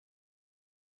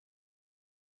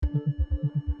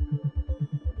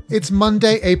It's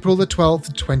Monday, April the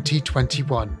 12th,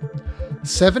 2021.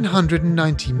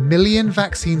 790 million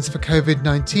vaccines for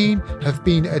COVID-19 have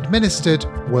been administered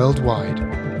worldwide.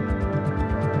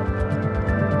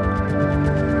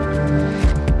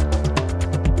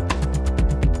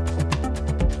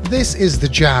 This is The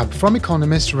Jab from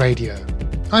Economist Radio.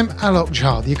 I'm Alok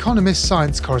Jha, The Economist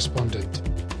science correspondent.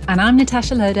 And I'm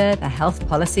Natasha Loder, the health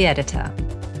policy editor.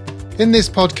 In this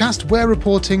podcast, we're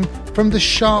reporting from the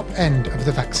sharp end of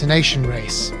the vaccination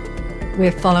race.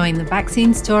 We're following the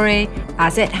vaccine story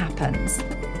as it happens.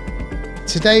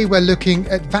 Today, we're looking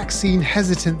at vaccine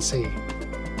hesitancy.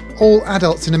 All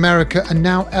adults in America are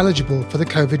now eligible for the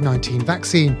COVID-19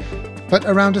 vaccine, but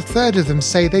around a third of them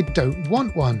say they don't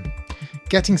want one.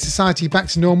 Getting society back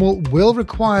to normal will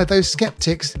require those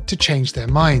sceptics to change their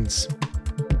minds.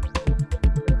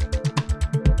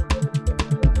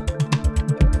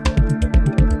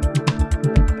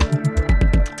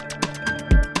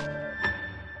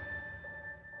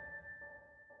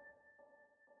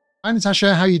 Hi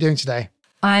Natasha, how are you doing today?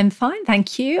 I'm fine,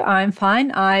 thank you. I'm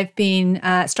fine. I've been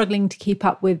struggling to keep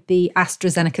up with the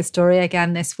AstraZeneca story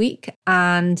again this week,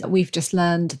 and we've just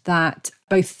learned that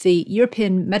both the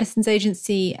European Medicines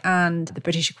Agency and the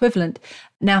British equivalent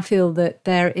now feel that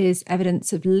there is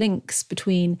evidence of links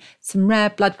between some rare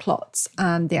blood clots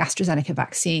and the AstraZeneca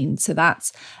vaccine. So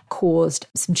that's caused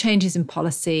some changes in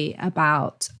policy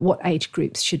about what age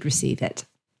groups should receive it.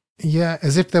 Yeah,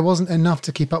 as if there wasn't enough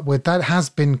to keep up with. That has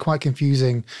been quite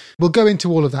confusing. We'll go into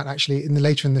all of that actually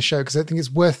later in the show, because I think it's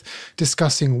worth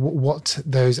discussing what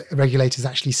those regulators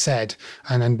actually said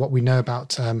and what we know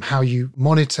about how you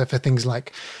monitor for things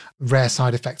like rare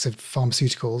side effects of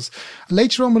pharmaceuticals.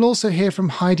 Later on, we'll also hear from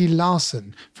Heidi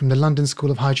Larson from the London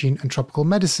School of Hygiene and Tropical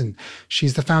Medicine.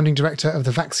 She's the founding director of the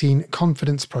Vaccine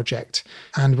Confidence Project.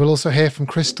 And we'll also hear from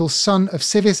Crystal Sun of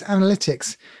Civis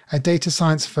Analytics, a data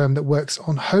science firm that works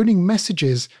on honing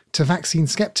messages to vaccine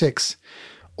skeptics.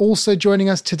 Also joining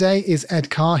us today is Ed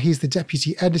Carr. He's the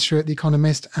deputy editor at The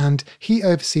Economist, and he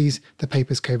oversees the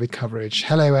paper's COVID coverage.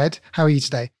 Hello, Ed. How are you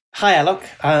today? Hi, Alok.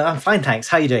 I'm fine, thanks.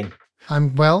 How are you doing?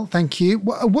 I'm well, thank you.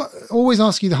 Always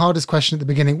ask you the hardest question at the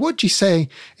beginning. What do you say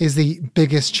is the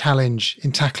biggest challenge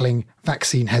in tackling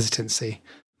vaccine hesitancy?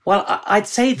 Well, I'd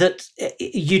say that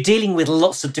you're dealing with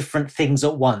lots of different things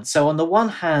at once. So on the one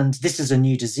hand, this is a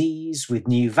new disease with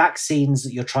new vaccines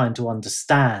that you're trying to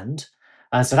understand.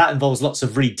 And so that involves lots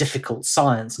of really difficult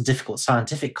science and difficult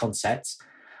scientific concepts.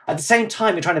 At the same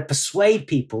time, you're trying to persuade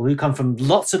people who come from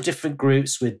lots of different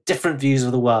groups with different views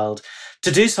of the world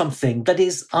to do something that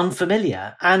is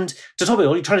unfamiliar. And to top it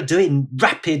all, you're trying to do it in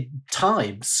rapid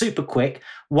time, super quick,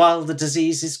 while the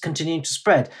disease is continuing to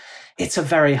spread. It's a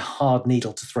very hard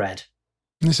needle to thread.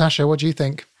 Natasha, what do you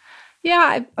think?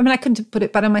 Yeah, I mean, I couldn't have put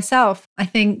it better myself. I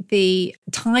think the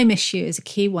time issue is a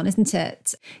key one, isn't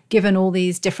it? Given all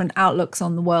these different outlooks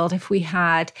on the world, if we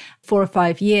had 4 or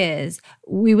 5 years,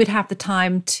 we would have the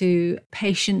time to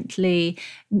patiently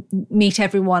meet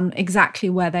everyone exactly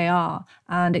where they are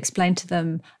and explain to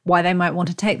them why they might want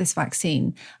to take this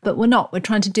vaccine. But we're not. We're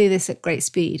trying to do this at great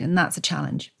speed, and that's a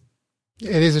challenge.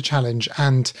 It is a challenge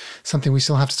and something we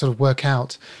still have to sort of work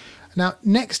out. Now,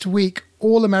 next week,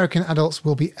 all American adults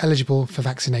will be eligible for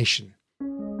vaccination.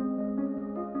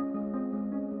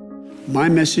 My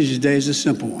message today is a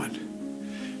simple one.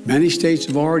 Many states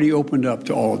have already opened up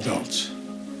to all adults.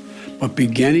 But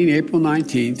beginning April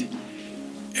 19th,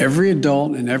 every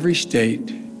adult in every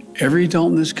state, every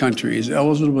adult in this country is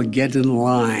eligible to get in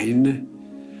line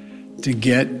to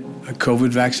get a COVID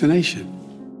vaccination.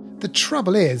 The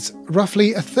trouble is,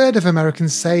 roughly a third of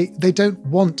Americans say they don't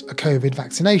want a COVID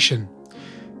vaccination.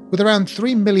 With around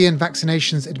 3 million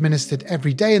vaccinations administered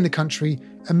every day in the country,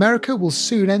 America will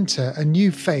soon enter a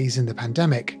new phase in the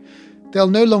pandemic. There'll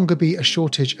no longer be a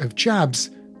shortage of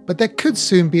jabs, but there could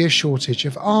soon be a shortage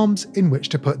of arms in which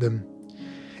to put them.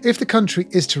 If the country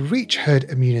is to reach herd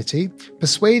immunity,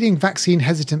 persuading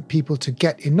vaccine-hesitant people to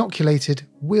get inoculated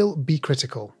will be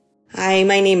critical. Hi,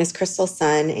 my name is Crystal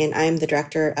Sun, and I'm the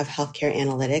Director of Healthcare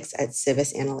Analytics at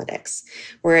Civis Analytics.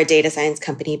 We're a data science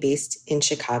company based in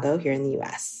Chicago, here in the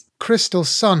US. Crystal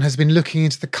Sun has been looking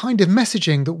into the kind of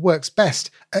messaging that works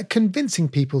best at convincing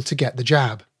people to get the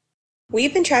jab.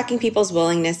 We've been tracking people's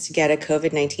willingness to get a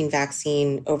COVID-19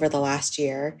 vaccine over the last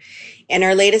year, and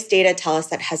our latest data tell us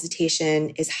that hesitation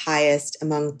is highest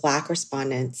among Black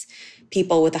respondents,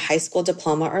 people with a high school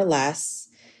diploma or less,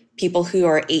 people who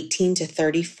are 18 to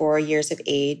 34 years of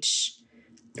age,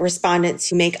 respondents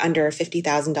who make under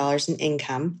 $50,000 in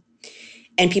income,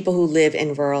 and people who live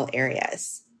in rural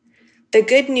areas. The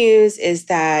good news is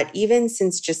that even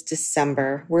since just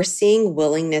December, we're seeing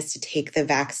willingness to take the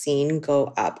vaccine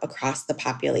go up across the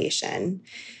population.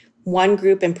 One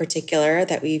group in particular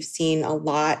that we've seen a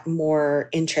lot more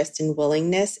interest and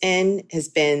willingness in has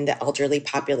been the elderly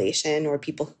population, or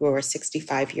people who are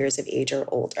 65 years of age or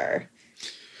older.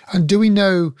 And do we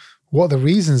know what the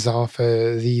reasons are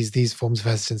for these forms of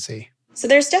hesitancy? So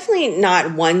there's definitely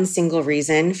not one single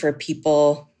reason for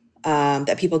people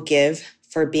that people give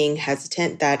for being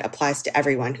hesitant that applies to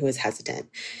everyone who is hesitant.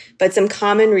 But some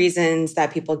common reasons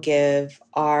that people give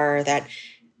are that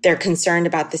they're concerned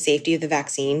about the safety of the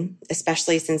vaccine,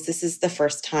 especially since this is the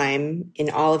first time in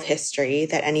all of history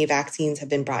that any vaccines have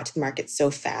been brought to the market so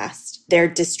fast. They're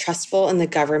distrustful in the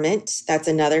government. That's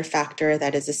another factor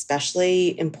that is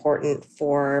especially important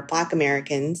for Black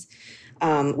Americans.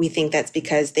 We think that's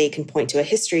because they can point to a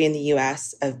history in the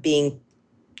U.S. of being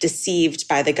deceived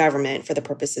by the government for the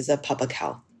purposes of public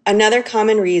health. Another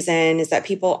common reason is that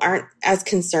people aren't as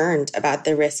concerned about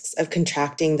the risks of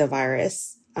contracting the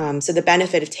virus. So the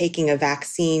benefit of taking a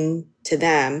vaccine to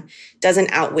them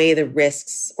doesn't outweigh the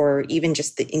risks or even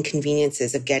just the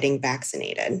inconveniences of getting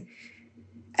vaccinated.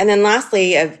 And then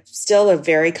lastly, still a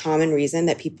very common reason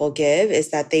that people give is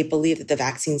that they believe that the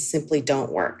vaccines simply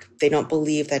don't work. They don't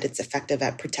believe that it's effective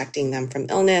at protecting them from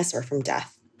illness or from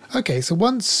death. Okay, so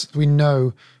once we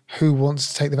know who wants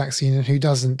to take the vaccine and who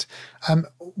doesn't,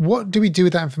 what do we do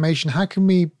with that information? How can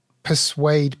we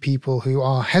persuade people who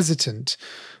are hesitant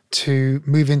to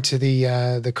move into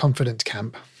the confident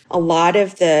camp? A lot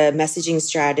of the messaging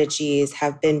strategies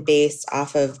have been based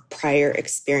off of prior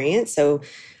experience. So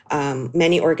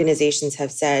many organizations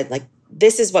have said, like,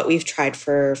 this is what we've tried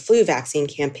for flu vaccine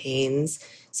campaigns,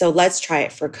 so let's try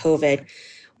it for COVID.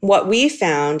 What we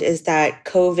found is that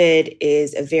COVID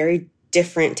is a very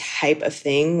different type of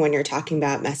thing when you're talking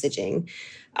about messaging.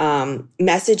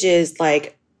 Messages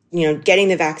like, getting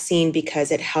the vaccine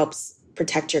because it helps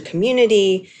protect your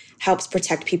community, helps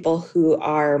protect people who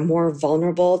are more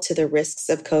vulnerable to the risks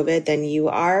of COVID than you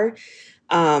are.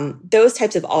 Those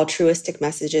types of altruistic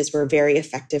messages were very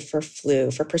effective for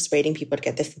flu, for persuading people to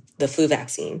get the flu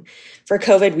vaccine. For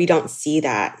COVID, we don't see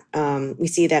that. We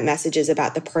see that messages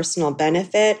about the personal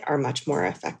benefit are much more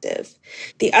effective.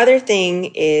 The other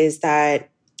thing is that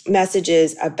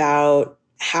messages about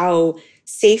how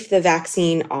safe the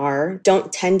vaccine are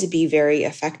don't tend to be very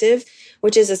effective,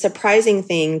 which is a surprising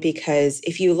thing because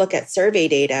if you look at survey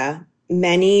data,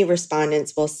 many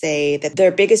respondents will say that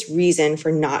their biggest reason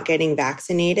for not getting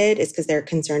vaccinated is because they're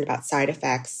concerned about side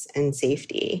effects and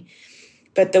safety.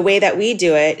 But the way that we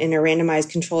do it in a randomized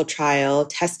controlled trial,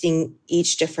 testing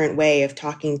each different way of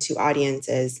talking to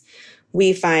audiences,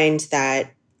 we find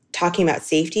that talking about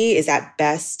safety is at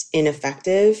best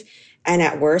ineffective, and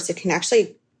at worst, it can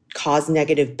actually cause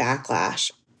negative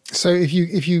backlash. So if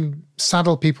you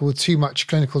saddle people with too much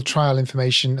clinical trial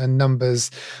information and numbers,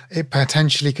 it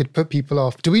potentially could put people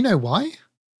off. Do we know why?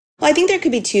 Well, I think there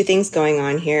could be two things going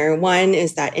on here. One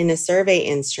is that in a survey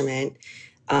instrument,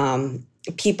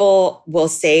 people will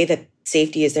say that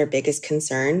safety is their biggest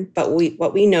concern. But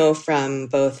what we know from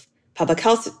both public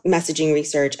health messaging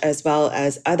research as well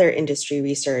as other industry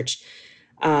research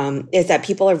is that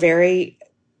people are very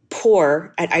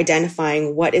poor at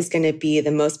identifying what is going to be the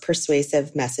most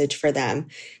persuasive message for them.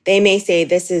 They may say,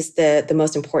 this is the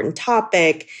most important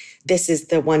topic. This is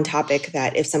the one topic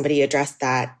that if somebody addressed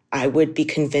that, I would be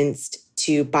convinced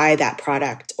to buy that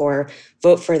product or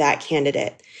vote for that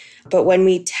candidate. But when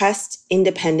we test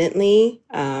independently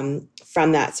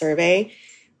from that survey,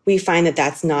 we find that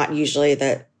that's not usually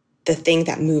the thing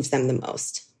that moves them the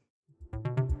most.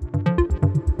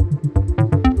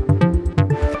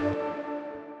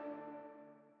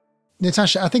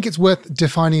 Natasha, I think it's worth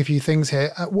defining a few things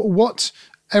here. What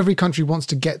every country wants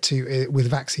to get to with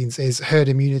vaccines is herd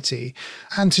immunity.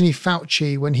 Anthony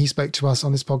Fauci, when he spoke to us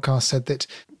on this podcast, said that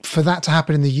for that to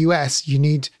happen in the US, you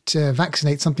need to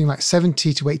vaccinate something like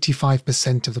 70 to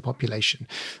 85% of the population.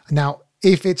 Now,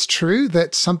 if it's true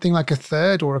that something like a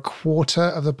third or a quarter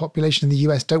of the population in the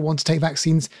US don't want to take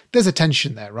vaccines, there's a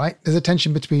tension there, right? There's a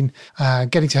tension between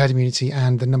getting to herd immunity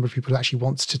and the number of people who actually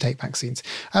want to take vaccines.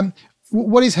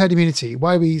 What is herd immunity?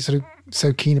 Why are we sort of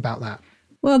so keen about that?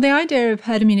 Well, the idea of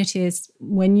herd immunity is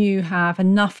when you have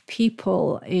enough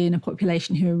people in a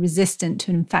population who are resistant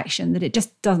to an infection that it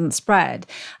just doesn't spread.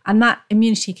 And that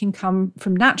immunity can come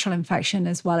from natural infection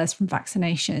as well as from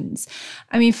vaccinations.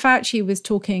 I mean, Fauci was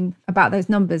talking about those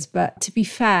numbers, but to be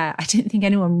fair, I don't think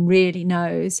anyone really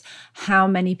knows how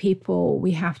many people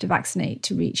we have to vaccinate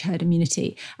to reach herd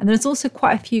immunity. And there's also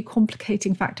quite a few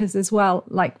complicating factors as well,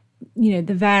 like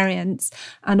the variants,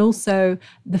 and also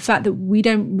the fact that we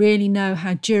don't really know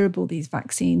how durable these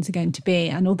vaccines are going to be.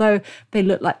 And although they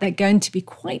look like they're going to be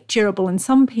quite durable in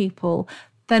some people,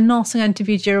 they're not going to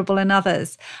be durable in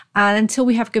others. And until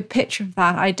we have a good picture of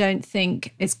that, I don't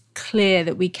think it's clear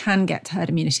that we can get to herd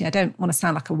immunity. I don't want to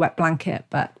sound like a wet blanket,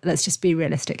 but let's just be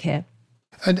realistic here.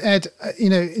 And Ed,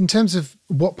 in terms of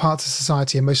what parts of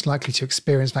society are most likely to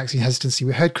experience vaccine hesitancy,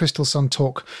 we heard Crystal Sun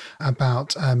talk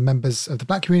about members of the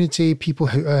Black community, people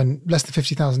who earn less than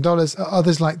 $50,000,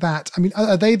 others like that. I mean,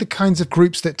 are they the kinds of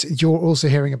groups that you're also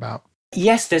hearing about?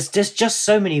 Yes, there's just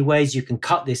so many ways you can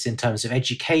cut this in terms of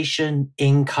education,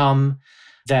 income.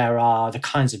 There are the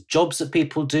kinds of jobs that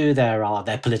people do. There are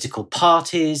their political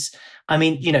parties. I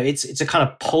mean, it's a kind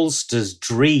of pollster's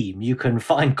dream. You can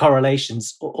find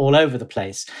correlations all over the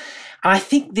place. And I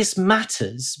think this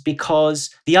matters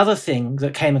because the other thing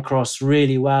that came across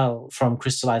really well from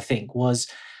Crystal, I think, was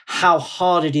how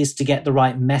hard it is to get the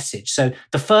right message. So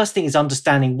the first thing is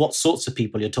understanding what sorts of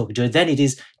people you're talking to. And then it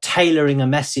is tailoring a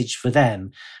message for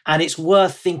them. And it's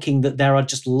worth thinking that there are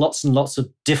just lots and lots of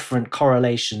different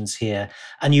correlations here.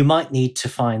 And you might need to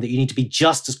find that you need to be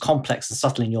just as complex and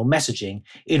subtle in your messaging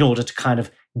in order to kind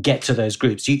of get to those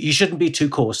groups. You shouldn't be too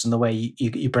coarse in the way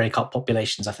you break up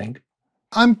populations, I think.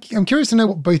 I'm curious to know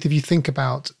what both of you think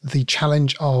about the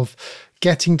challenge of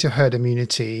getting to herd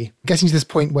immunity, getting to this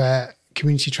point where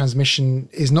community transmission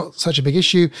is not such a big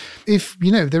issue if,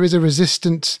 there is a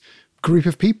resistant group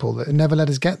of people that never let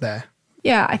us get there.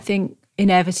 Yeah, I think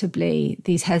inevitably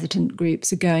these hesitant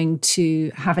groups are going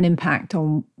to have an impact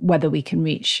on whether we can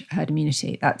reach herd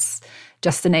immunity. That's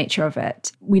just the nature of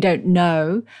it. We don't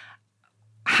know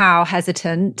how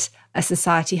hesitant a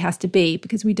society has to be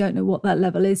because we don't know what that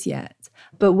level is yet.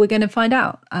 But we're going to find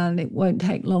out, and it won't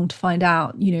take long to find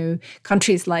out.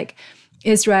 Countries like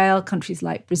Israel, countries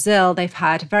like Brazil, they've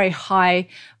had a very high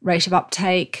rate of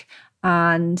uptake,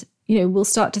 and we'll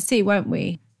start to see, won't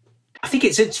we? I think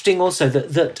it's interesting also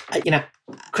that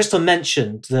Crystal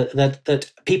mentioned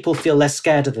that people feel less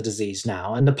scared of the disease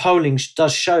now, and the polling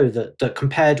does show that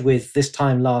compared with this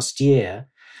time last year,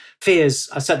 fears,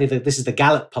 certainly this is the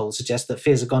Gallup poll, suggests that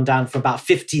fears have gone down from about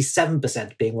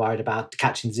 57% being worried about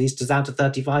catching disease to down to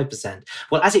 35%.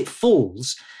 Well, as it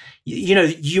falls,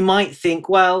 you might think,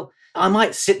 well, I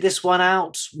might sit this one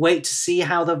out, wait to see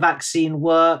how the vaccine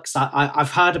works.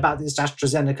 I've heard about this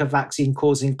AstraZeneca vaccine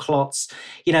causing clots.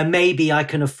 Maybe I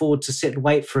can afford to sit and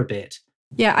wait for a bit.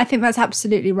 Yeah, I think that's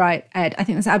absolutely right, Ed. I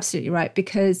think that's absolutely right,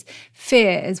 because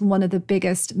fear is one of the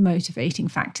biggest motivating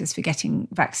factors for getting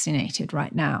vaccinated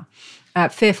right now.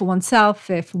 Fear for oneself,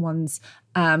 fear for one's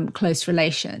close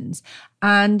relations.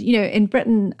 And, in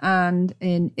Britain and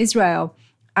in Israel,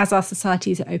 as our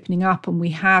societies are opening up and we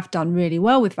have done really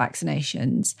well with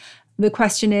vaccinations, the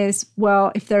question is, well,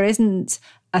 if there isn't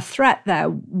a threat there,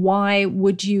 why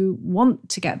would you want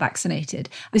to get vaccinated?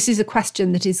 This is a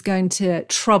question that is going to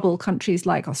trouble countries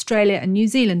like Australia and New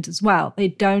Zealand as well. They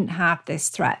don't have this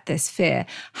threat, this fear.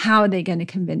 How are they going to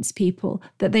convince people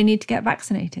that they need to get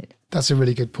vaccinated? That's a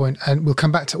really good point. And we'll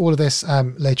come back to all of this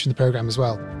later in the programme as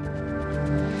well.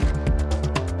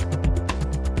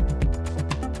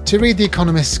 To read The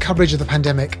Economist's coverage of the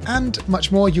pandemic and much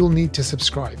more, you'll need to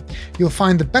subscribe. You'll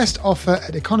find the best offer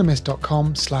at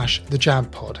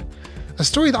economist.com/thejabpod. A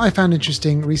story that I found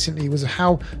interesting recently was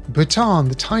how Bhutan,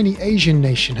 the tiny Asian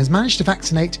nation, has managed to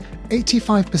vaccinate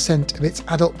 85% of its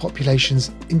adult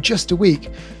populations in just a week.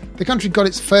 The country got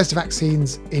its first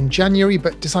vaccines in January,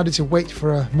 but decided to wait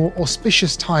for a more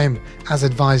auspicious time, as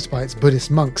advised by its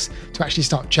Buddhist monks, to actually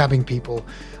start jabbing people.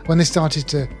 When they started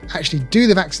to actually do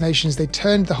the vaccinations, they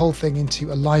turned the whole thing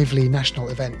into a lively national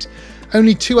event.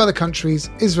 Only 2 other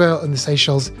countries, Israel and the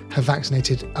Seychelles, have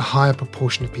vaccinated a higher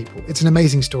proportion of people. It's an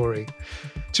amazing story.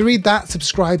 To read that,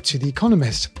 subscribe to The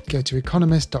Economist. Go to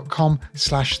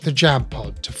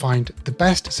economist.com/thejabpod to find the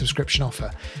best subscription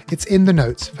offer. It's in the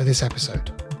notes for this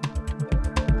episode.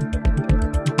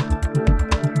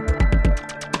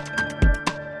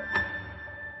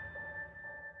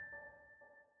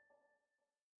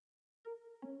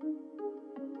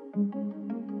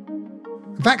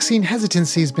 Vaccine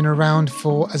hesitancy has been around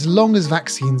for as long as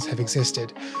vaccines have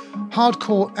existed.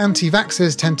 Hardcore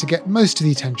anti-vaxxers tend to get most of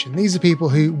the attention. These are people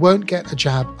who won't get a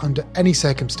jab under any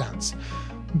circumstance.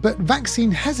 But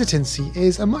vaccine hesitancy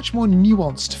is a much more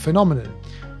nuanced phenomenon.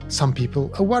 Some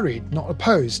people are worried, not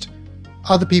opposed.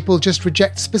 Other people just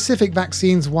reject specific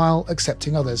vaccines while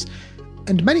accepting others.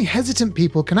 And many hesitant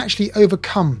people can actually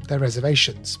overcome their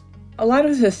reservations. A lot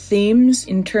of the themes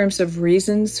in terms of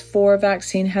reasons for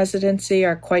vaccine hesitancy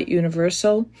are quite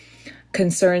universal.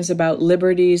 Concerns about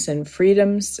liberties and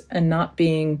freedoms and not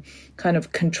being kind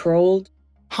of controlled.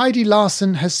 Heidi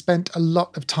Larson has spent a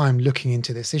lot of time looking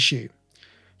into this issue.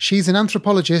 She's an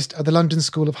anthropologist at the London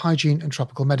School of Hygiene and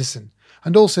Tropical Medicine,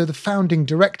 and also the founding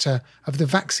director of the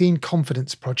Vaccine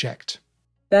Confidence Project.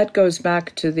 That goes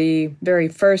back to the very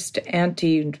first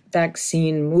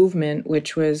anti-vaccine movement,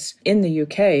 which was in the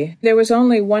UK. There was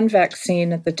only one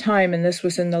vaccine at the time, and this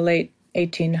was in the late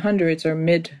 1800s or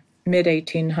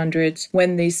mid-1800s,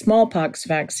 when the smallpox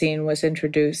vaccine was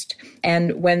introduced.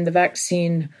 And when the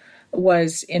vaccine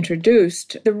was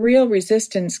introduced, the real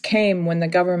resistance came when the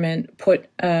government put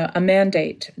a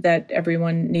mandate that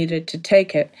everyone needed to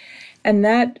take it. And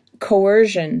that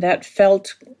coercion, that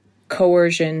felt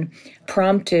coercion,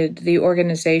 prompted the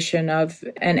organization of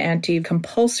an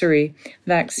anti-compulsory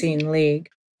vaccine league.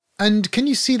 And can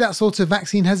you see that sort of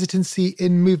vaccine hesitancy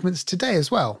in movements today as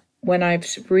well? When I've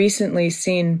recently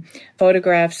seen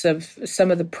photographs of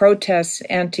some of the protests,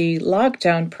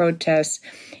 anti-lockdown protests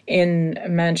in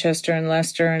Manchester and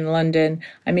Leicester and London,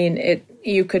 I mean,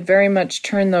 you could very much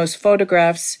turn those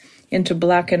photographs into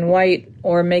black and white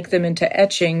or make them into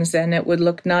etchings, and it would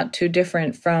look not too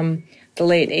different from the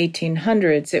late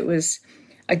 1800s. It was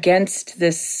against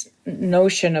this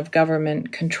notion of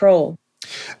government control.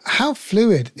 How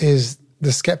fluid is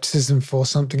the skepticism for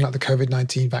something like the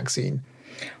COVID-19 vaccine?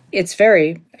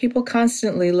 People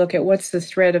constantly look at what's the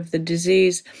threat of the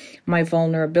disease, my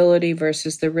vulnerability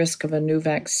versus the risk of a new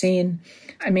vaccine.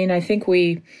 I mean, I think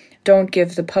we don't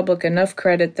give the public enough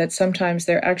credit that sometimes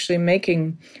they're actually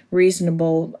weighing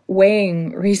reasonable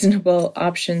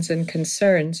options and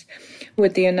concerns.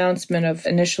 With the announcement of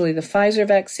initially the Pfizer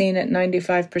vaccine at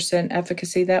 95%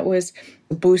 efficacy, that was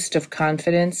a boost of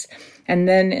confidence. And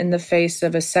then in the face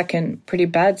of a pretty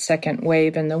bad second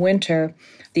wave in the winter,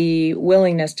 the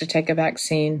willingness to take a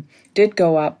vaccine did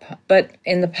go up. But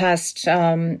in the past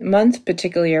month,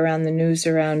 particularly around the news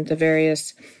around the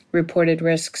various reported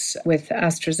risks with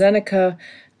AstraZeneca,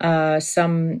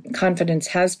 some confidence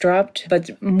has dropped,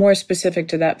 but more specific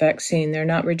to that vaccine. They're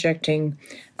not rejecting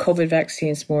COVID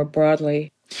vaccines more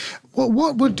broadly. Well,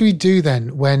 what would we do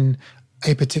then when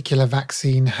a particular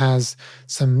vaccine has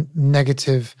some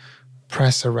negative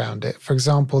press around it? For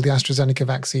example, the AstraZeneca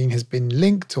vaccine has been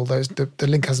linked, although the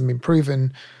link hasn't been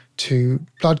proven, to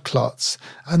blood clots.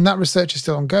 And that research is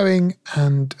still ongoing.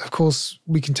 And of course,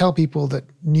 we can tell people that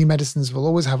new medicines will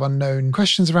always have unknown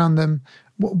questions around them.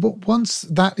 But once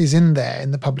that is in there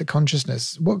in the public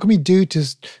consciousness, what can we do to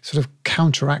sort of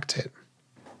counteract it?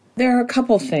 There are a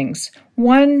couple things.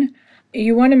 One,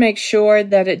 you want to make sure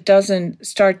that it doesn't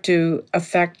start to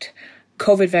affect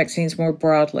COVID vaccines more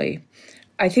broadly.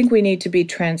 I think we need to be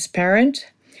transparent.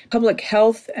 Public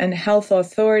health and health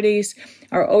authorities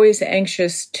are always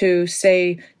anxious to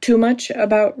say too much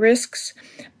about risks.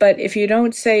 But if you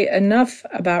don't say enough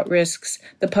about risks,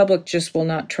 the public just will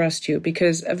not trust you,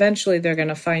 because eventually they're going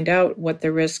to find out what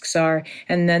the risks are,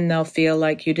 and then they'll feel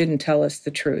like you didn't tell us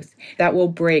the truth. That will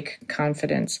break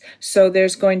confidence. So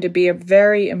there's going to be a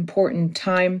very important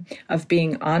time of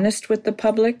being honest with the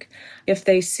public. If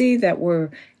they see that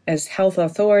we're, as health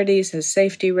authorities, as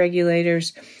safety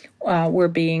regulators, we're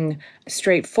being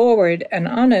straightforward and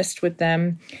honest with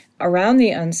them around the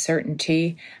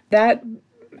uncertainty, that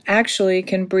actually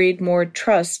can breed more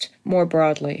trust more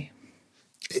broadly.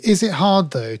 Is it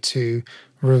hard, though, to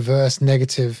reverse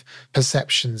negative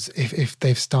perceptions if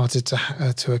they've started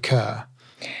to occur?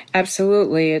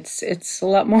 Absolutely. It's a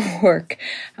lot more work,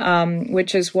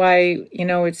 which is why,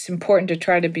 it's important to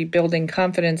try to be building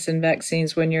confidence in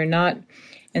vaccines when you're not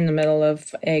in the middle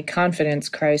of a confidence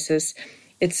crisis.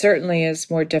 It certainly is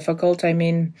more difficult. I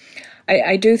mean,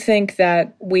 I do think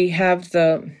that we have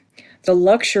the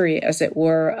luxury, as it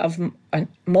were, of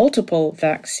multiple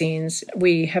vaccines.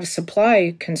 We have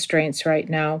supply constraints right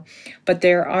now, but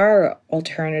there are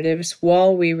alternatives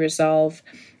while we resolve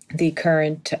the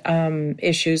current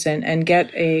issues and get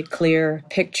a clear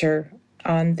picture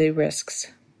on the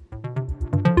risks.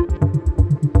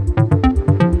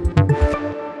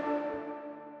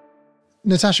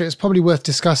 Natasha, it's probably worth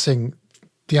discussing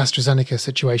the AstraZeneca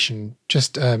situation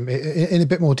just in a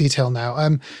bit more detail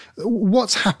now.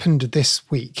 What's happened this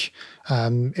week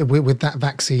with that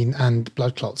vaccine and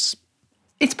blood clots?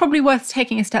 It's probably worth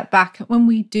taking a step back. When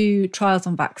we do trials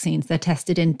on vaccines, they're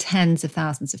tested in tens of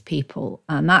thousands of people,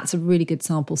 and that's a really good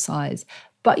sample size.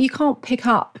 But you can't pick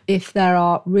up if there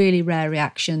are really rare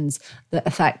reactions that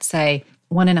affect, say,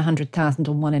 1 in 100,000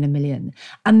 or 1 in a million.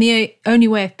 And the only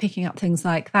way of picking up things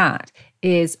like that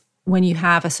is when you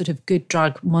have a sort of good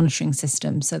drug monitoring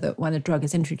system, so that when a drug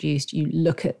is introduced, you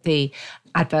look at the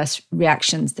adverse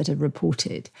reactions that are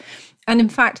reported. And in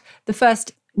fact, the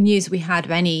first news we had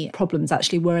of any problems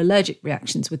actually were allergic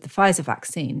reactions with the Pfizer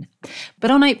vaccine.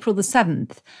 But on April the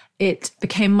 7th, it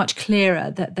became much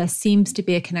clearer that there seems to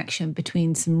be a connection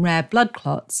between some rare blood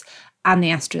clots and the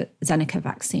AstraZeneca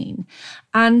vaccine.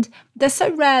 And they're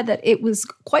so rare that it was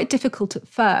quite difficult at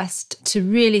first to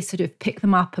really sort of pick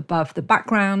them up above the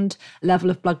background level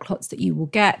of blood clots that you will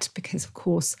get, because, of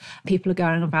course, people are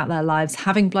going about their lives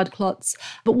having blood clots.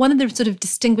 But one of the sort of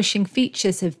distinguishing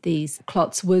features of these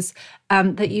clots was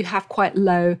that you have quite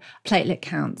low platelet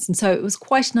counts. And so it was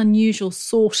quite an unusual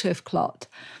sort of clot.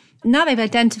 Now they've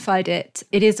identified it,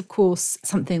 it is, of course,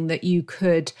 something that you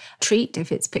could treat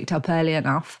if it's picked up early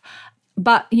enough.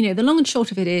 But, the long and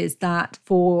short of it is that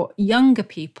for younger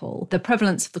people, the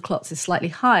prevalence of the clots is slightly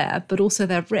higher, but also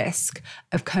their risk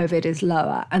of COVID is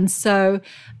lower. And so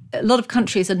a lot of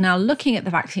countries are now looking at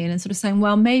the vaccine and sort of saying,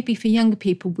 well, maybe for younger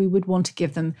people, we would want to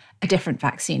give them a different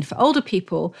vaccine. For older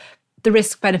people, the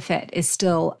risk benefit is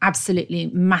still absolutely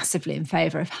massively in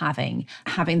favour of having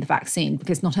the vaccine,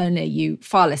 because not only are you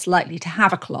far less likely to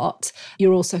have a clot,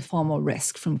 you're also far more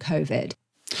risk from COVID.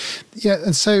 Yeah,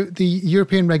 and so the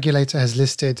European regulator has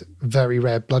listed very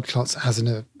rare blood clots as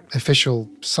an official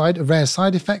a rare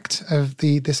side effect of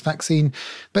this vaccine.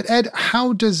 But Ed,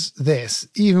 how does this,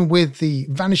 even with the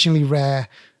vanishingly rare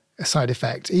side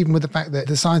effect, even with the fact that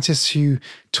the scientists who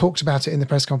talked about it in the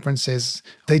press conferences,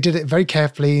 they did it very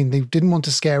carefully and they didn't want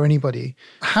to scare anybody.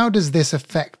 How does this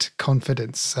affect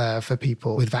confidence for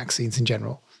people with vaccines in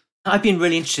general? I've been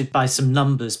really interested by some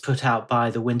numbers put out by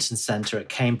the Winton Centre at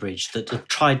Cambridge that have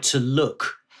tried to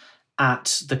look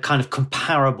at the kind of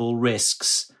comparable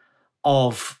risks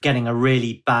of getting a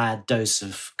really bad dose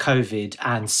of COVID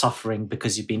and suffering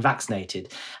because you've been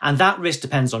vaccinated. And that risk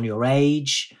depends on your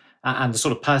age and the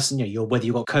sort of person, whether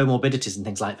you've got comorbidities and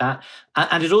things like that.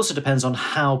 And it also depends on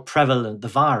how prevalent the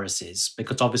virus is,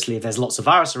 because obviously if there's lots of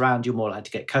virus around, you're more likely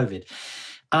to get COVID.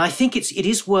 And I think it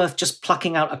is worth just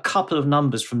plucking out a couple of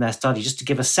numbers from their study just to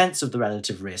give a sense of the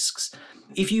relative risks.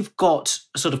 If you've got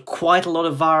sort of quite a lot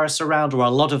of virus around, or a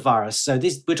lot of virus, so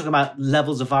we're talking about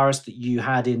levels of virus that you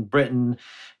had in Britain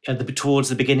towards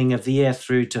the beginning of the year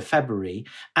through to February,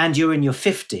 and you're in your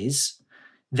 50s,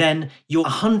 then you're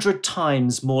 100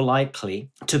 times more likely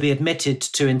to be admitted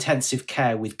to intensive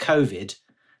care with COVID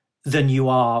than you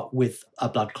are with a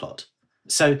blood clot.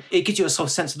 So it gives you a sort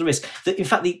of sense of the risk. That in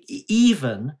fact,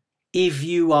 even if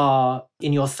you are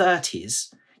in your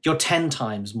 30s, you're 10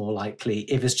 times more likely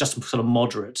if it's just sort of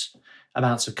moderate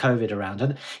amounts of COVID around.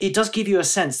 And it does give you a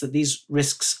sense that these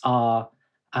risks are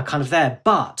kind of there.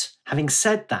 But having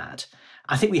said that,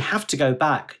 I think we have to go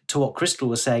back to what Crystal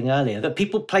was saying earlier, that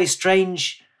people play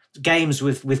strange games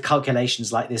with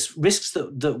calculations like this. Risks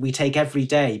that we take every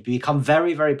day become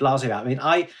very, very blasé about. I mean,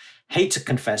 I hate to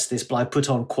confess this, but I put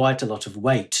on quite a lot of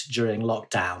weight during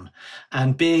lockdown.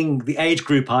 And being the age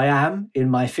group I am in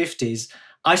my 50s,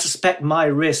 I suspect my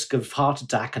risk of heart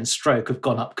attack and stroke have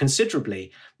gone up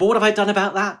considerably. But what have I done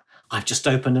about that? I've just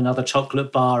opened another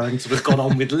chocolate bar and sort of gone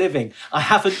on with living. I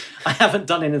haven't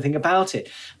done anything about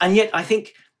it. And yet I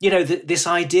think, this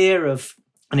idea of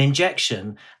an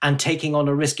injection and taking on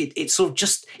a risk, it sort of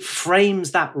just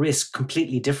frames that risk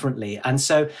completely differently. And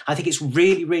so I think it's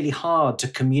really, really hard to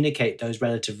communicate those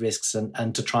relative risks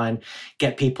and to try and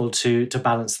get people to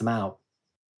balance them out.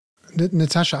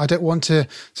 Natasha, I don't want to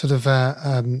sort of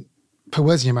put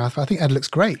words in your mouth, but I think Ed looks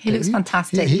great. He looks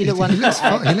fantastic. He looks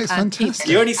fantastic.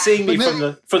 You're only seeing me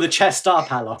from the chest up,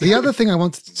 Alok. The other thing I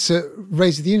wanted to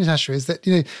raise with you, Natasha, is that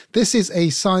this is a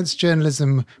science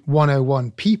journalism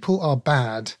 101. People are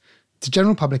bad. The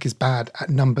general public is bad at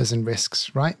numbers and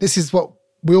risks, right? This is what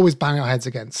we always bang our heads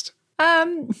against.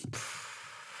 Any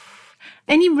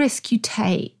risk you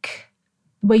take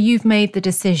where you've made the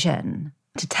decision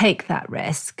to take that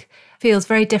risk feels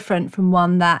very different from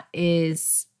one that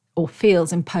is or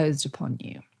feels imposed upon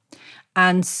you.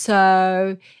 And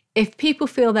so if people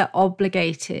feel they're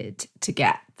obligated to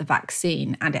get the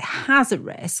vaccine and it has a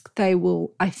risk, they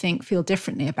will, I think, feel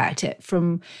differently about it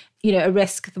from, a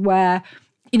risk where,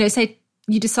 say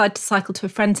you decide to cycle to a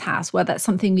friend's house where that's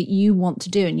something that you want to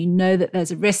do and you know that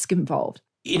there's a risk involved.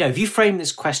 If you frame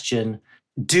this question,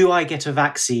 do I get a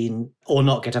vaccine or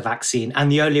not get a vaccine, and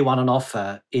the only one on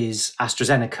offer is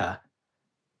AstraZeneca,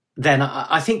 then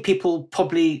I think people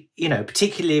probably,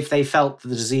 particularly if they felt the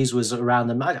disease was around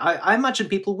them, I imagine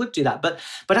people would do that. But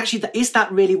actually, is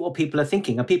that really what people are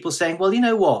thinking? Are people saying, well, you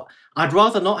know what, I'd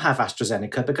rather not have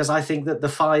AstraZeneca because I think that the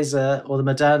Pfizer or the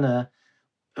Moderna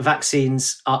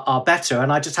vaccines are better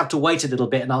and I just have to wait a little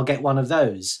bit and I'll get one of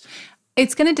those?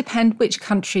 It's going to depend which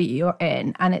country you're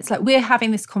in. And it's like we're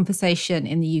having this conversation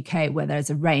in the UK where there's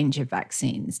a range of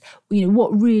vaccines.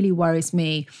 What really worries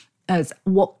me as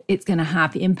what it's going to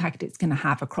have, the impact it's going to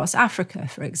have across Africa,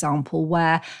 for example,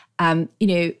 where,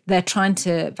 they're trying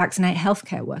to vaccinate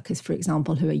healthcare workers, for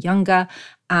example, who are younger,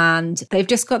 and they've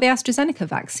just got the AstraZeneca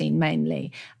vaccine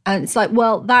mainly. And it's like,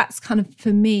 well, that's kind of,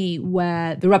 for me,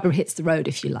 where the rubber hits the road,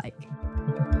 if you like.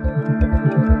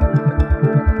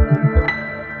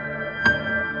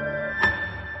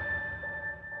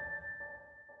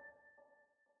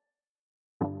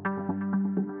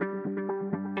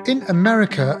 In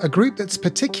America, a group that's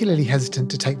particularly hesitant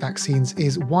to take vaccines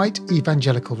is white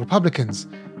evangelical Republicans.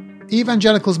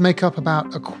 Evangelicals make up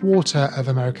about a quarter of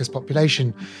America's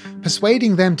population.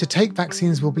 Persuading them to take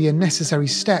vaccines will be a necessary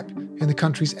step in the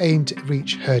country's aim to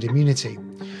reach herd immunity.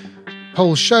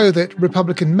 Polls show that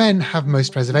Republican men have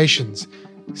most reservations.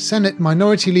 Senate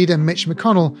Minority Leader Mitch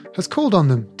McConnell has called on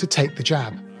them to take the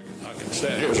jab. I can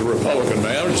stand here as a Republican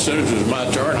man. As soon as it was my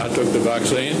turn, I took the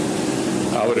vaccine.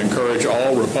 I would encourage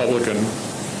all Republican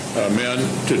men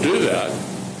to do that.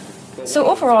 So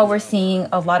overall, we're seeing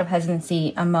a lot of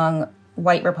hesitancy among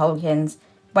white Republican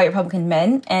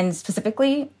men, and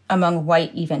specifically among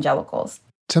white evangelicals.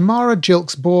 Tamara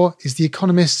Gilkes-Bohr is The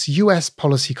Economist's US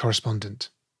policy correspondent.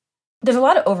 There's a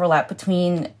lot of overlap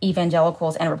between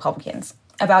evangelicals and Republicans.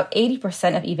 About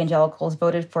 80% of evangelicals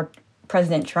voted for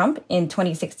President Trump in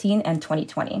 2016 and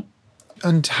 2020.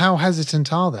 And how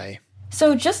hesitant are they?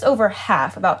 So just over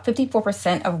half, about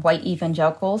 54% of white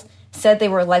evangelicals, said they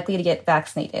were likely to get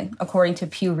vaccinated, according to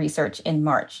Pew Research in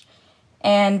March.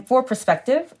 And for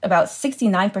perspective, about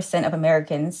 69% of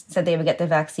Americans said they would get the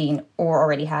vaccine or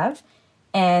already have,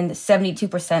 and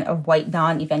 72% of white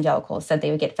non-evangelicals said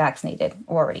they would get vaccinated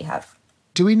or already have.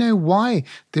 Do we know why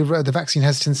the vaccine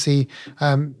hesitancy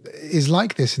is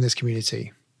like this in this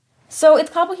community? So it's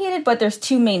complicated, but there's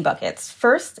two main buckets.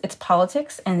 First, it's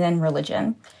politics, and then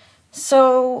religion.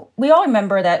 So we all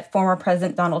remember that former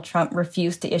President Donald Trump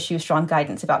refused to issue strong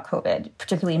guidance about COVID,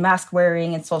 particularly mask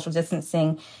wearing and social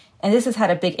distancing, and this has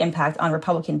had a big impact on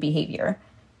Republican behavior.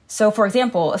 So, for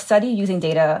example, a study using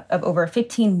data of over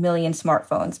 15 million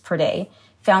smartphones per day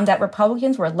found that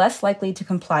Republicans were less likely to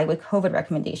comply with COVID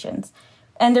recommendations.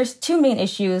 And there's two main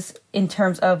issues in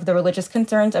terms of the religious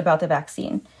concerns about the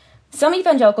vaccine. Some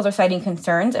evangelicals are citing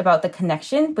concerns about the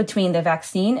connection between the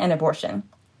vaccine and abortion.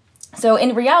 So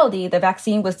in reality, the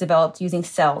vaccine was developed using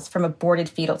cells from aborted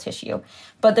fetal tissue.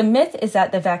 But the myth is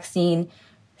that the vaccine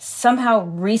somehow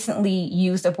recently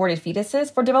used aborted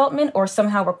fetuses for development or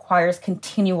somehow requires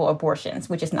continual abortions,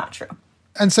 which is not true.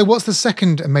 And so what's the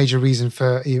second major reason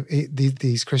for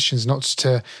these Christians not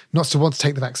to want to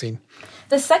take the vaccine?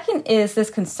 The second is this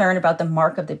concern about the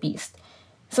mark of the beast.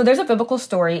 So there's a biblical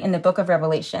story in the book of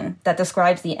Revelation that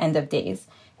describes the end of days.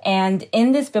 And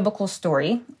in this biblical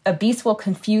story, a beast will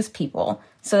confuse people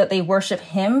so that they worship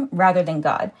him rather than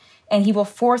God. And he will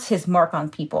force his mark on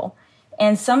people.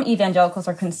 And some evangelicals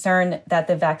are concerned that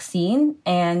the vaccine,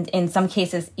 and in some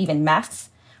cases even masks,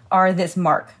 are this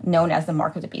mark known as the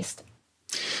mark of the beast.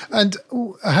 And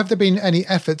have there been any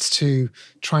efforts to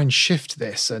try and shift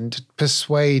this and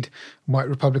persuade white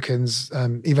Republicans,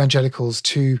 evangelicals,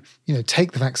 to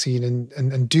take the vaccine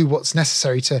and do what's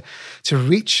necessary to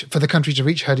reach for the country to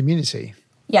reach herd immunity?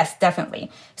 Yes, definitely.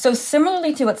 So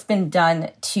similarly to what's been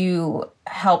done to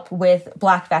help with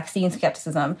Black vaccine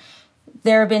skepticism,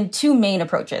 there have been two main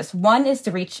approaches. One is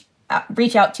to reach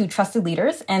out to trusted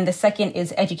leaders, and the second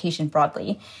is education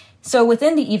broadly. So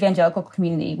within the evangelical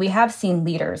community, we have seen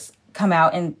leaders come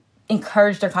out and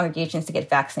encourage their congregations to get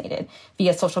vaccinated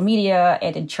via social media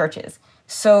and in churches.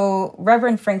 So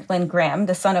Reverend Franklin Graham,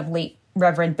 the son of late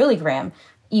Reverend Billy Graham,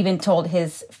 even told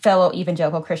his fellow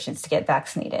evangelical Christians to get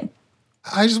vaccinated.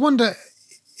 I just wonder,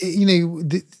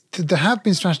 there have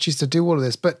been strategies to do all of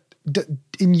this, but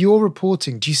in your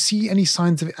reporting, do you see any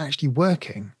signs of it actually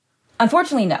working?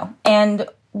 Unfortunately, no. And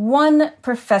one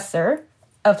professor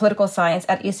of political science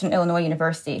at Eastern Illinois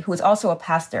University, who is also a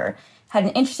pastor, had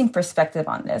an interesting perspective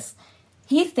on this.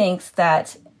 He thinks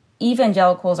that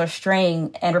evangelicals are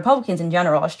straying, and Republicans in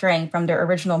general are straying from their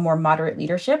original more moderate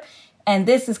leadership, and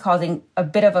this is causing a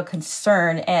bit of a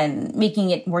concern and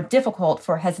making it more difficult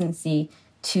for hesitancy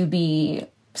to be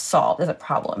solved as a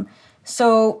problem.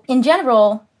 So in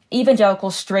general,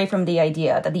 evangelicals stray from the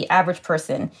idea that the average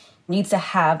person needs to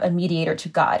have a mediator to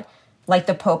God, like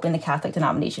the Pope in the Catholic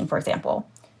denomination, for example.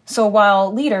 So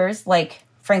while leaders like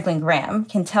Franklin Graham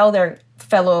can tell their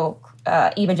fellow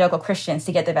evangelical Christians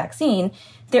to get the vaccine,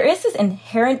 there is this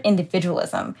inherent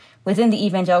individualism within the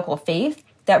evangelical faith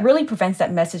that really prevents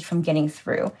that message from getting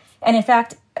through. And in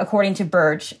fact, according to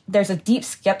Burge, there's a deep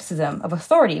skepticism of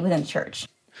authority within the church.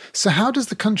 So how does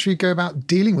the country go about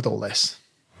dealing with all this?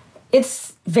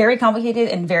 It's very complicated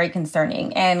and very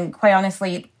concerning. And quite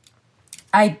honestly,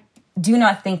 I do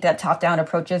not think that top-down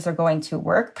approaches are going to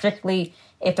work, particularly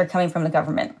if they're coming from the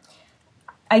government.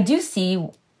 I do see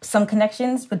some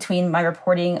connections between my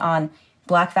reporting on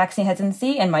Black vaccine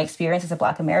hesitancy and my experience as a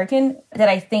Black American that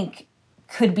I think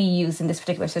could be used in this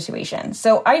particular situation.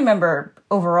 So I remember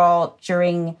overall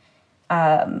during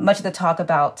much of the talk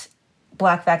about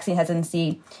Black vaccine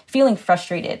hesitancy, feeling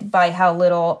frustrated by how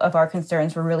little of our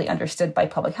concerns were really understood by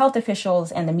public health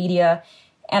officials and the media.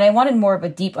 And I wanted more of a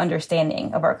deep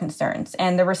understanding of our concerns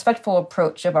and the respectful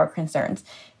approach of our concerns.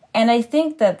 And I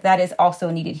think that that is also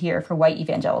needed here for white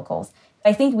evangelicals.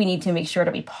 I think we need to make sure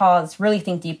that we pause, really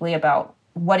think deeply about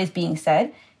what is being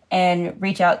said, and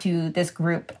reach out to this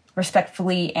group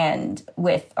respectfully and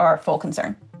with our full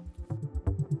concern.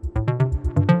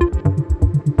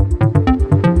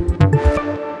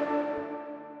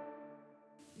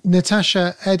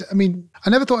 Natasha, Ed, I mean, I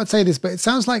never thought I'd say this, but it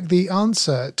sounds like the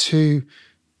answer to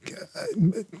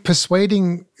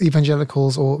persuading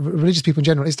evangelicals or religious people in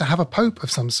general is to have a pope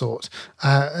of some sort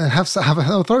and have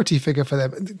an authority figure for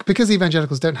them. Because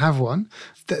evangelicals don't have one,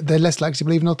 they're less likely to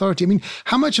believe in authority. I mean,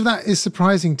 how much of that is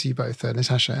surprising to you both,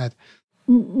 Natasha, Ed?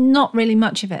 Not really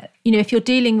much of it. You know, if you're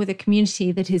dealing with a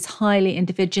community that is highly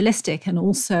individualistic and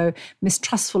also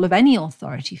mistrustful of any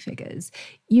authority figures,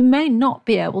 you may not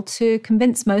be able to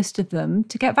convince most of them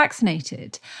to get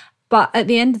vaccinated. But at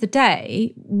the end of the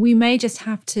day, we may just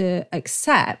have to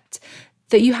accept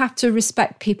that you have to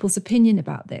respect people's opinion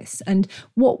about this. And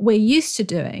what we're used to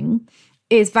doing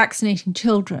is vaccinating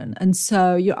children. And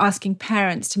so you're asking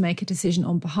parents to make a decision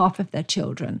on behalf of their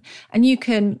children. And you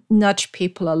can nudge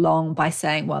people along by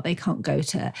saying, well, they can't go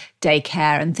to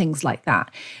daycare and things like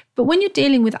that. But when you're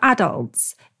dealing with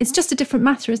adults, it's just a different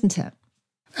matter, isn't it?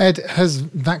 Ed, has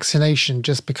vaccination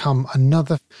just become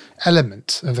another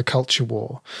element of the culture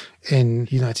war in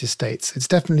the United States? It's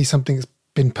definitely something that's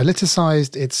been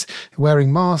politicized. It's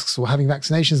wearing masks or having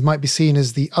vaccinations might be seen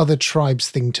as the other tribe's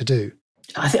thing to do.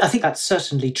 I think that's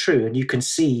certainly true. And you can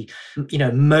see,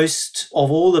 most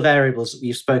of all the variables that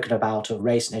we've spoken about of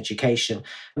race and education,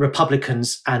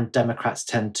 Republicans and Democrats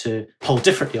tend to poll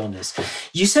differently on this.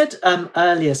 You said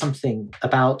earlier something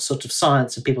about sort of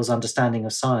science and people's understanding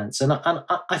of science. And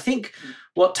I think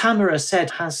what Tamara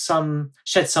said has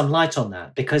shed some light on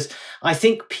that, because I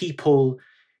think people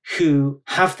who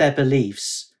have their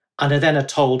beliefs and are then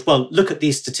told, well, look at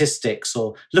these statistics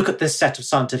or look at this set of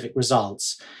scientific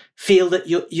results, feel that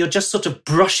you're just sort of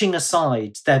brushing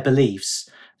aside their beliefs.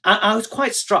 I was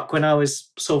quite struck when I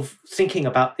was sort of thinking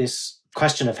about this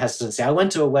question of hesitancy. I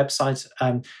went to a website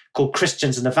called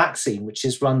Christians and the Vaccine, which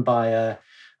is run by a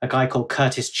guy called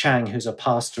Curtis Chang, who's a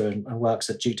pastor and works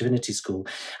at Duke Divinity School.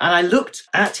 And I looked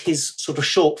at his sort of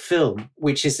short film,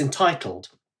 which is entitled,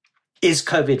 Is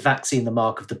COVID Vaccine the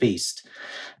Mark of the Beast?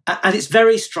 And it's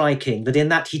very striking that in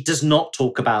that he does not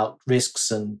talk about risks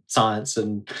and science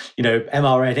and,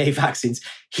 mRNA vaccines.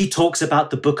 He talks about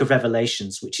the book of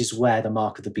Revelations, which is where the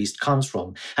mark of the beast comes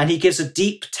from. And he gives a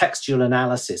deep textual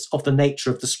analysis of the nature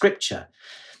of the scripture.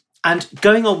 And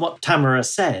going on what Tamara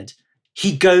said,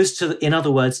 he goes to, in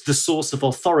other words, the source of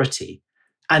authority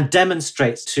and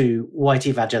demonstrates to white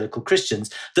evangelical Christians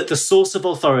that the source of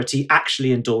authority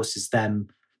actually endorses them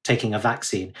taking a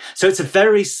vaccine. So it's a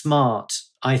very smart,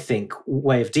 I think,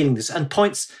 way of dealing with this and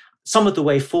points some of the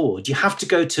way forward. You have to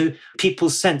go to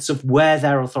people's sense of where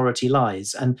their authority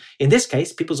lies. And in this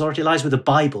case, people's authority lies with the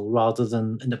Bible rather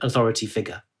than an authority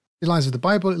figure. It lies with the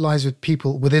Bible, it lies with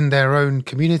people within their own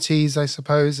communities, I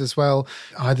suppose, as well,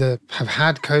 either have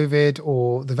had COVID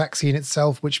or the vaccine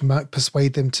itself, which might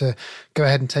persuade them to go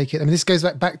ahead and take it. I mean, this goes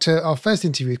back to our first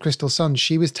interview with Crystal Sun.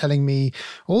 She was telling me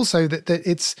also that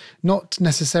it's not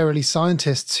necessarily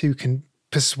scientists who can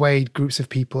persuade groups of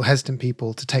people, hesitant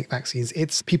people, to take vaccines.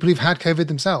 It's people who've had COVID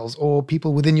themselves or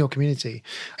people within your community.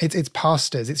 It's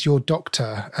pastors, it's your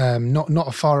doctor, not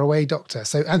a faraway doctor.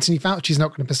 So Anthony Fauci's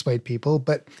not going to persuade people,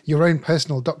 but your own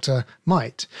personal doctor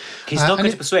might. He's not going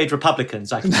to persuade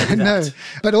Republicans, I can tell you that. No,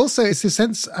 but also it's a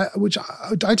sense, which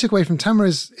I took away from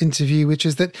Tamara's interview, which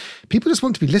is that people just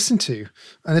want to be listened to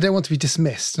and they don't want to be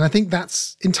dismissed. And I think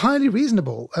that's entirely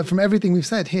reasonable from everything we've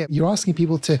said here. You're asking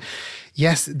people to,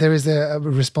 yes, there is a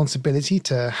responsibility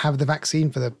to have the vaccine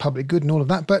for the public good and all of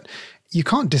that, but you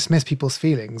can't dismiss people's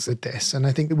feelings with this. And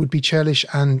I think it would be churlish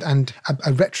and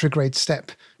a retrograde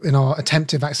step in our attempt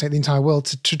to vaccinate the entire world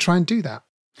to try and do that.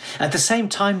 At the same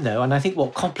time, though, and I think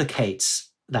what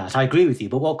complicates that, I agree with you,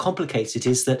 but what complicates it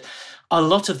is that a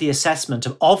lot of the assessment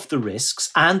of the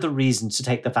risks and the reasons to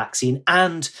take the vaccine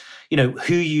and,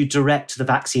 who you direct the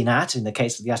vaccine at, in the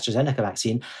case of the AstraZeneca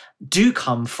vaccine, do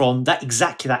come from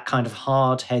exactly that kind of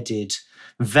hard-headed,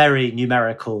 very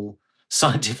numerical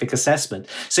scientific assessment.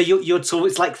 So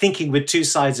it's like thinking with two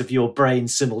sides of your brain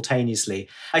simultaneously.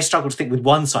 I struggle to think with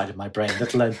one side of my brain,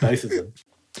 let alone both of them.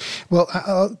 Well,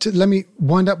 let me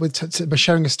wind up by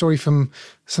sharing a story from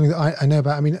something that I know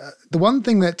about. I mean, the one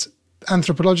thing that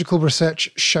anthropological research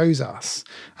shows us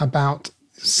about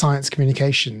science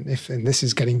communication, and this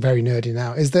is getting very nerdy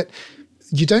now, is that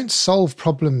you don't solve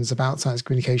problems about science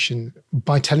communication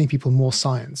by telling people more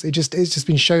science. It's just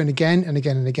been shown again and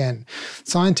again and again.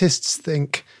 Scientists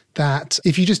think that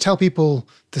if you just tell people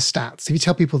the stats, if you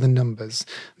tell people the numbers,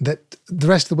 that the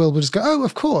rest of the world will just go, oh,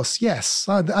 of course, yes,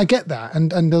 I get that.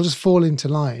 And they'll just fall into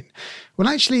line. Well,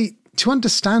 actually, to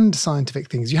understand scientific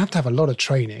things, you have to have a lot of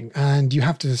training, and you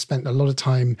have to have spent a lot of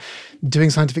time doing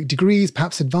scientific degrees,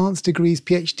 perhaps advanced degrees,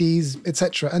 PhDs,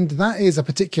 etc. And that is a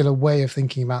particular way of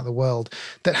thinking about the world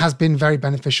that has been very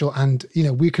beneficial, and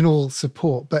we can all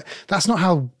support. But that's not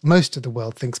how most of the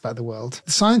world thinks about the world.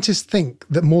 Scientists think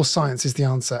that more science is the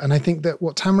answer, and I think that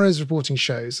what Tamara's reporting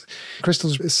shows,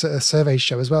 Crystal's surveys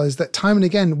show as well, is that time and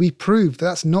again we proved that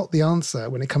that's not the answer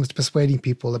when it comes to persuading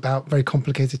people about very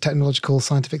complicated technological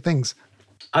scientific things.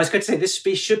 I was going to say, this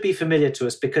should be familiar to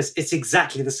us because it's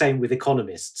exactly the same with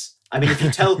economists. I mean, if you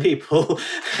tell people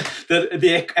that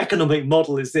the economic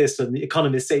model is this and the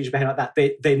economists say you behave like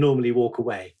that, they normally walk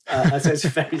away. So it's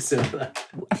very similar.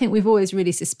 I think we've always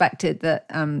really suspected that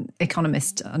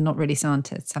economists are not really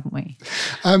scientists, haven't we?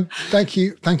 Thank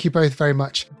you. Thank you both very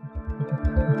much.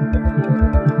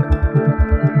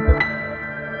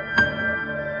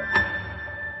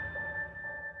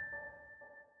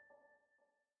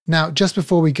 Now, just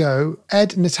before we go,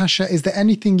 Ed, Natasha, is there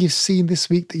anything you've seen this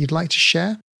week that you'd like to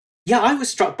share? Yeah, I was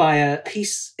struck by a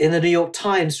piece in the New York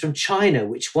Times from China,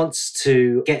 which wants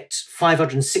to get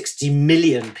 560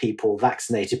 million people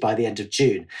vaccinated by the end of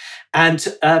June. And,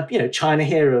 China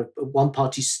here, a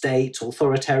one-party state,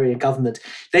 authoritarian government,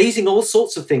 they're using all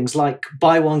sorts of things like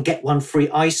buy one, get one free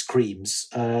ice creams,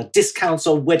 discounts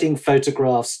on wedding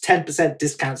photographs, 10%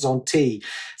 discounts on tea.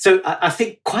 So I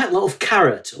think quite a lot of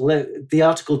carrot, although the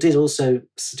article did also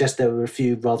suggest there were a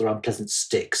few rather unpleasant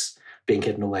sticks being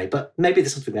hidden away. But maybe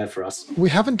there's something there for us.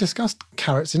 We haven't discussed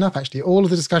carrots enough, actually. All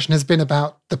of the discussion has been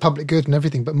about the public good and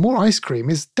everything, but more ice cream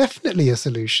is definitely a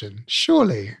solution,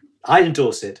 surely. I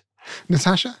endorse it.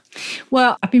 Natasha?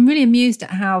 Well, I've been really amused at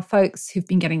how folks who've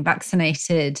been getting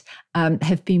vaccinated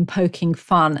have been poking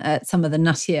fun at some of the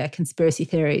nuttier conspiracy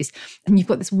theories. And you've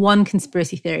got this one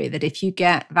conspiracy theory that if you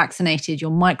get vaccinated, you're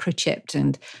microchipped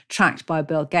and tracked by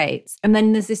Bill Gates. And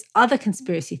then there's this other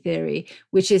conspiracy theory,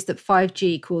 which is that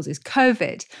 5G causes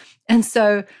COVID. And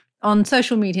so on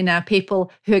social media now,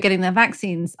 people who are getting their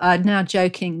vaccines are now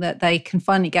joking that they can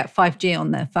finally get 5G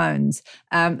on their phones,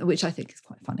 which I think is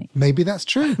quite funny. Maybe that's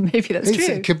true. Maybe that's true.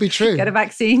 It could be true. Get a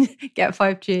vaccine, get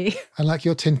 5G. I like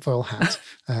your tinfoil hat,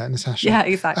 Natasha. Yeah,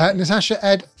 exactly. Natasha,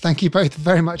 Ed, thank you both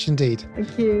very much indeed.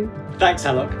 Thank you. Thanks,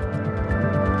 Alok.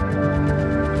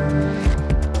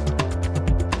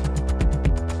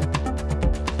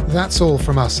 That's all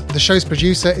from us. The show's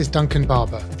producer is Duncan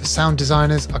Barber. The sound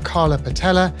designers are Carla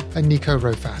Patella and Nico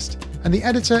Rofast. And the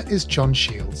editor is John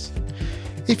Shields.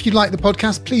 If you like the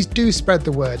podcast, please do spread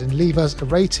the word and leave us a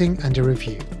rating and a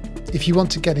review. If you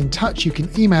want to get in touch, you can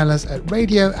email us at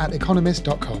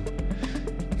radio@economist.com.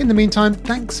 In the meantime,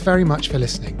 thanks very much for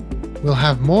listening. We'll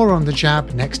have more on the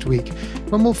jab next week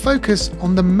when we'll focus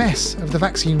on the mess of the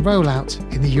vaccine rollout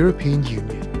in the European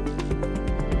Union.